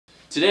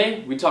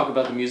Today, we talk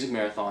about the music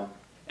marathon.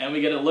 And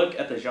we get a look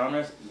at the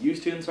genres you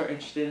students are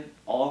interested in,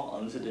 all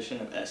on this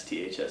edition of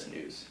STHS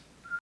News.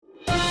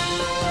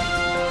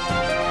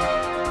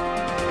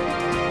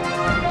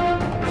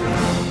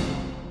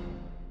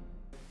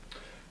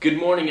 Good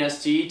morning,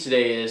 ST.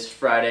 Today is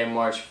Friday,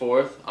 March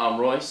 4th. I'm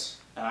Royce.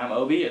 And I'm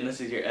Obie, and this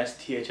is your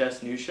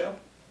STHS News Show.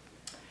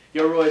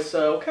 Yo, Royce,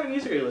 what kind of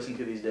music are you listening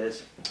to these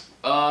days?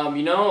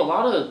 You know, a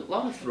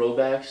lot of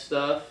throwback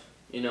stuff,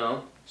 you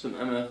know, some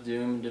MF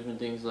Doom, different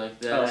things like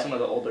that. Oh, some of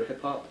the older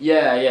hip-hop?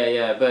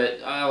 Yeah, but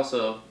I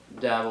also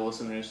dabble with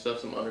some new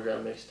stuff, some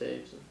underground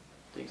mixtapes and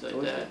things like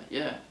that.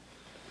 Yeah.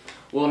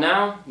 Well,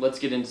 now, let's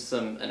get into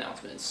some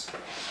announcements.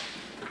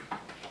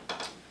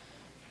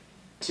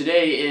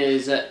 Today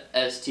is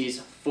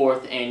ST's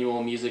 4th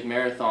annual music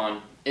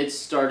marathon. It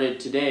started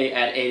today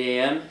at 8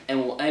 a.m. and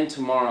will end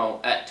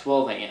tomorrow at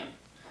 12 a.m.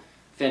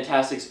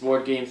 Fantastic's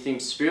board game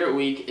themed Spirit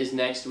Week is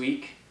next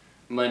week.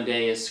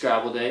 Monday is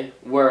Scrabble Day.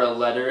 Wear a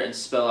letter and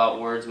spell out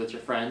words with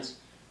your friends.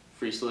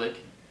 Free slick.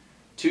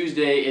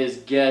 Tuesday is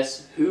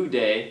Guess Who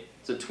Day.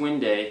 It's a twin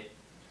day.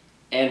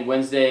 And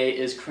Wednesday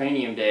is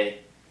Cranium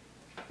Day.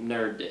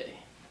 Nerd Day.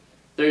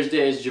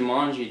 Thursday is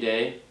Jumanji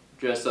Day.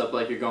 Dress up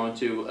like you're going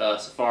to a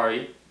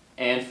safari.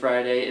 And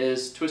Friday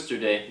is Twister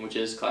Day, which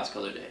is Class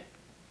Color Day.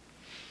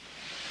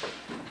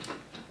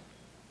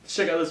 Let's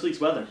check out this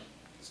week's weather.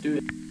 Let's do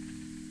it.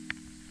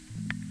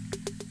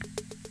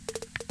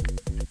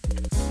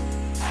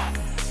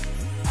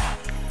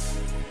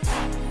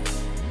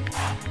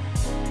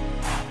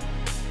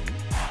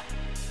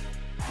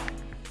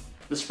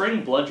 The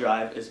Spring Blood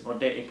Drive is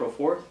Monday, April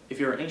 4th. If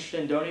you're interested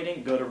in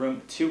donating, go to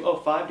room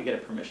 205 to get a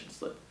permission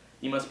slip.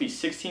 You must be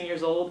 16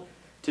 years old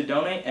to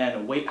donate,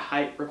 and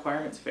weight-height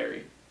requirements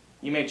vary.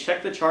 You may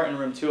check the chart in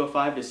room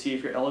 205 to see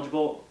if you're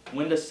eligible.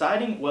 When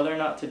deciding whether or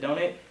not to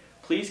donate,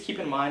 please keep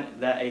in mind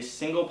that a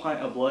single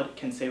pint of blood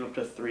can save up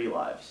to 3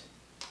 lives.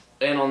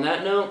 And on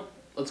that note,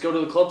 let's go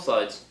to the club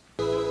slides.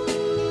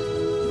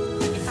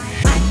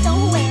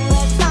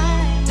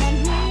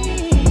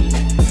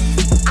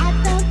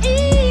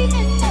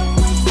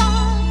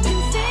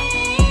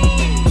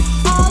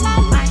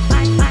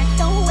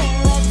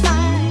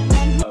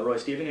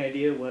 Royce, do you have any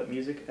idea what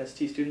music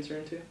ST students are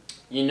into?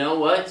 You know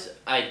what?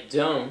 I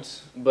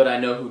don't, but I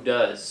know who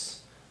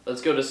does.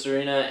 Let's go to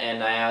Serena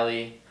and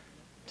Nayali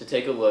to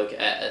take a look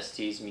at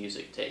ST's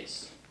music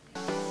taste.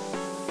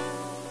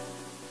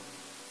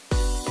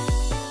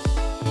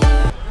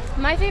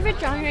 My favorite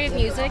genre of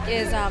music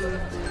is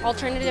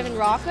alternative and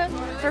rock.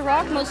 For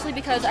rock, mostly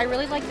because I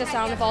really like the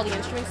sound of all the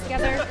instruments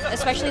together,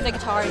 especially the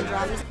guitar and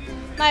drums.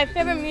 My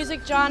favorite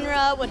music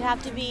genre would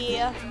have to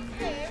be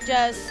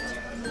just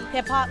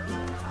hip-hop.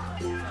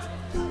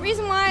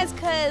 Reason why is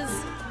because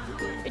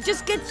it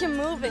just gets you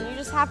moving. You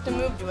just have to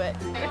move to it.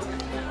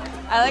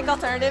 I like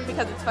alternative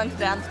because it's fun to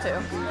dance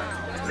to.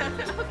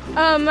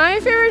 My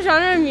favorite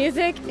genre of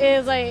music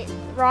is like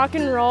rock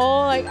and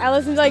roll. Like I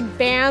listen to like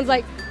bands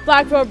like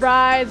Black Veil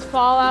Brides,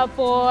 Fall Out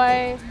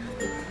Boy,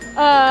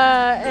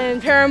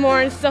 and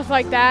Paramore and stuff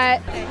like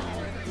that.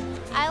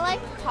 I like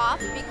pop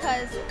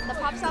because the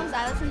pop songs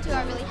I listen to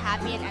are really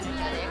happy and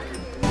energetic.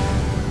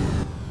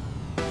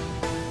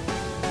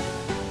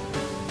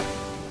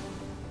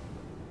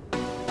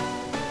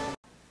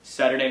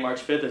 Saturday,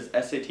 March 5th is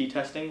SAT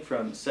testing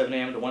from 7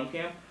 a.m. to 1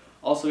 p.m.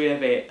 Also, we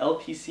have a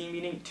LPC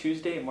meeting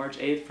Tuesday, March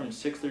 8th from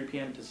 6:30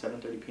 p.m. to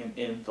 7:30 p.m.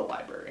 in the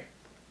library.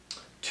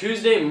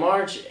 Tuesday,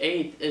 March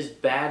 8th is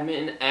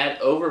badminton at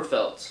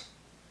Overfelt.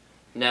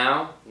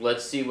 Now,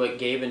 let's see what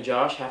Gabe and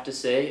Josh have to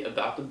say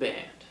about the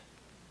band.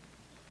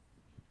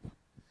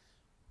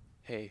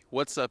 Hey,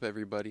 what's up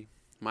everybody?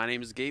 My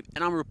name is Gabe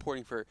and I'm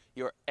reporting for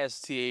your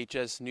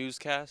STHS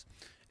newscast.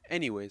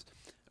 Anyways,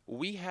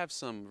 we have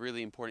some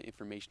really important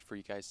information for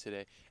you guys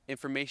today.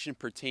 Information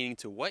pertaining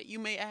to what, you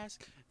may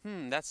ask?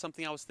 That's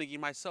something I was thinking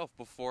myself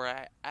before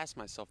I asked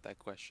myself that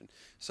question.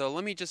 So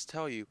let me just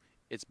tell you,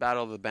 it's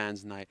Battle of the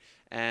Bands night,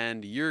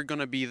 and you're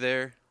gonna be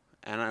there,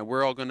 and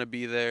we're all gonna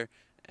be there,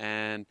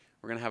 and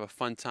we're gonna have a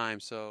fun time,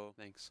 so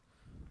thanks.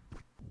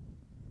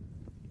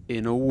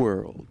 In a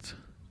world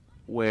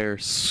where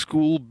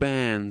school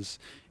bands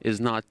is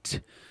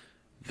not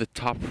the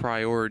top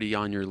priority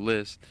on your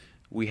list,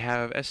 we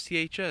have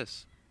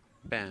STHS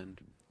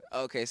band.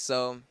 Okay,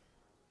 so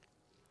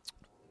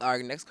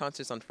our next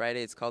concert's on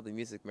Friday. It's called the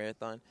Music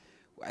Marathon.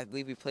 I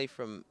believe we play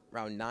from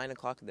around 9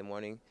 o'clock in the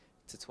morning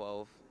to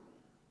 12.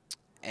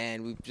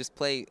 And we just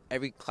play,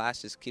 every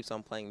class just keeps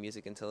on playing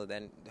music until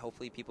then.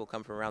 Hopefully people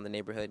come from around the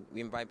neighborhood. We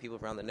invite people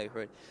around the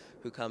neighborhood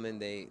who come in,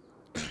 they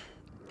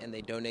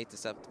donate the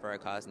stuff for our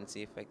cause and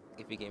see if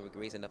we can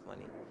raise enough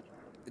money.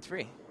 It's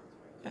free.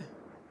 Yeah,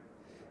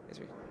 it's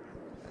free.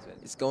 That's it.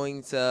 It's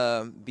going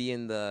to be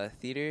in the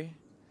theater.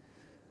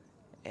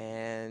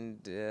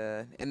 And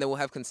then we'll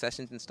have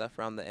concessions and stuff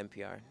around the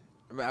NPR,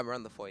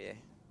 around the foyer.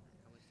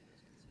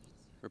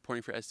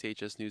 Reporting for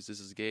STHS News, this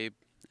is Gabe,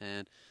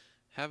 and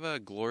have a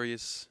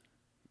glorious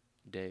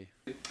day.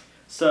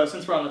 So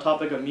since we're on the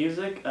topic of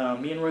music,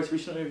 me and Royce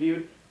recently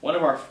reviewed one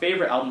of our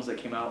favorite albums that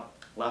came out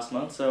last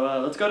month,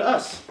 so let's go to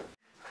us.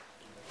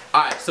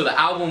 Alright, So the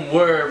album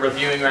we're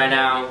reviewing right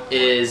now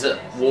is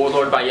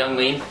Warlord by Young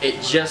Lean.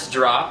 It just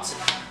dropped.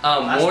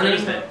 Warning,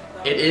 Thursday.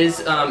 it is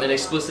an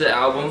explicit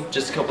album,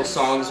 just a couple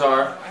songs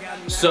are.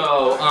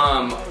 So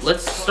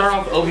let's start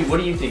off, Obie, what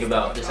do you think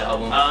about this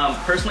album?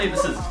 Personally,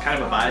 this is kind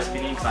of a biased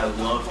opinion because I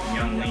love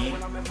Young Lean.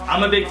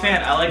 I'm a big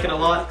fan, I like it a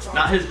lot.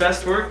 Not his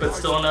best work, but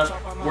still enough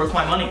worth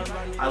my money.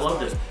 I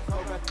loved it.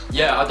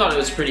 Yeah, I thought it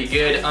was pretty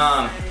good.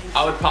 I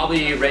would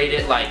probably rate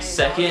it like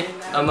second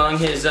among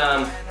his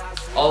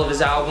all of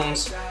his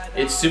albums.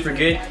 It's super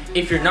good.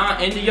 If you're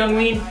not into Young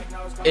Lean,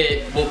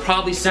 it will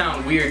probably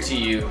sound weird to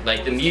you.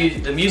 Like the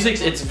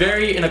music's, it's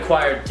very an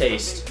acquired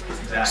taste.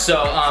 Exactly.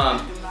 So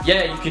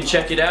yeah, you can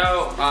check it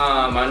out.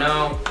 I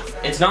know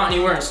it's not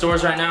anywhere in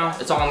stores right now.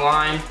 It's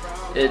online.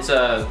 It's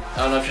I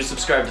don't know if you're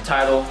subscribed to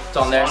Tidal. It's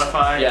on there.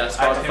 Spotify. Yeah,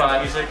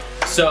 Spotify. Music.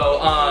 So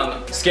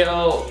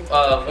scale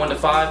of 1 to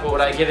 5. What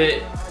would I give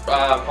it?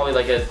 Probably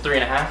like a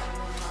 3.5. Yeah,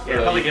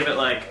 I'd probably give it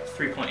like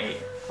 3.8.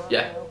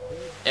 Yeah.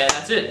 And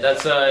that's it.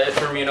 That's it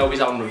for me and Obie's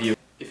album review.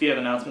 If you have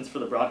announcements for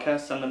the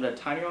broadcast, send them to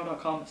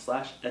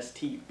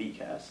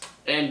tinyurl.com/STBcast.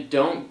 And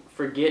don't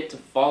forget to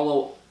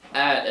follow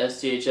at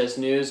STHS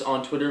News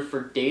on Twitter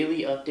for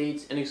daily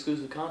updates and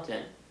exclusive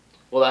content.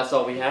 Well, that's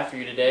all we have for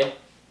you today.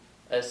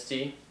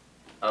 ST,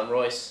 I'm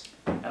Royce.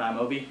 And I'm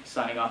Obie,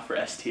 signing off for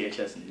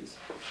STHS News.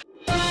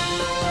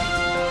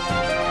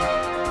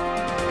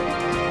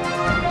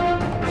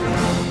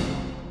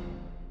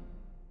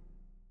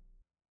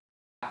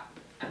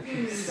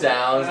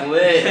 Sounds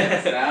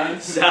lit.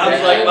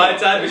 Sounds like my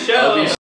type of show.